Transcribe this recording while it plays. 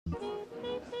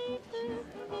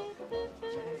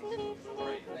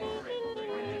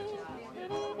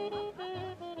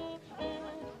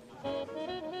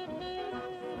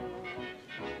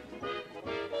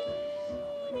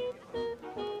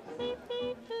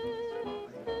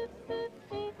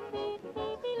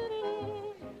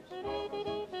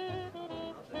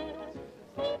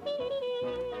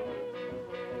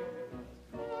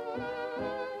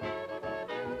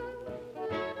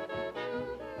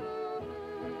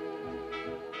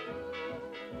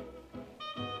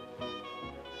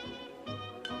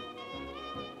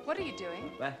What are you doing?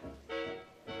 What?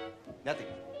 Nothing.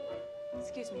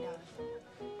 Excuse me,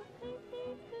 darling.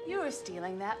 You were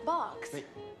stealing that box. Wait,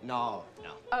 no.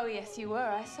 Oh, yes, you were.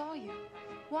 I saw you.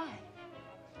 Why?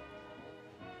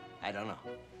 I don't know.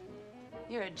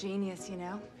 You're a genius, you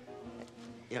know.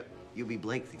 Yep, UB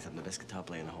Blake thinks I'm the best guitar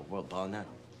player in the whole world, balling out.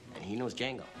 And he knows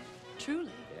Django.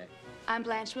 Truly? Yeah. I'm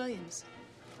Blanche Williams.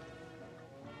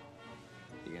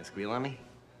 You gonna squeal on me?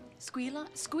 Squeal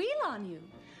on you?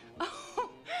 Oh,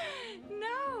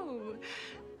 no.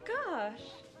 Gosh.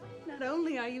 Not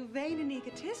only are you vain and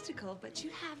egotistical, but you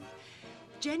have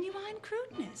genuine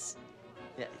crudeness.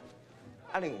 Yeah.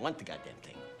 I don't even want the goddamn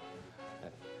thing.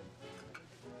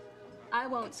 I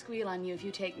won't squeal on you if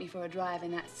you take me for a drive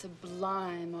in that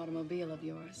sublime automobile of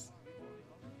yours.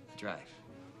 Drive?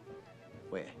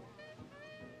 Where?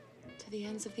 To the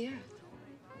ends of the earth.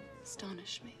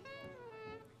 Astonish me.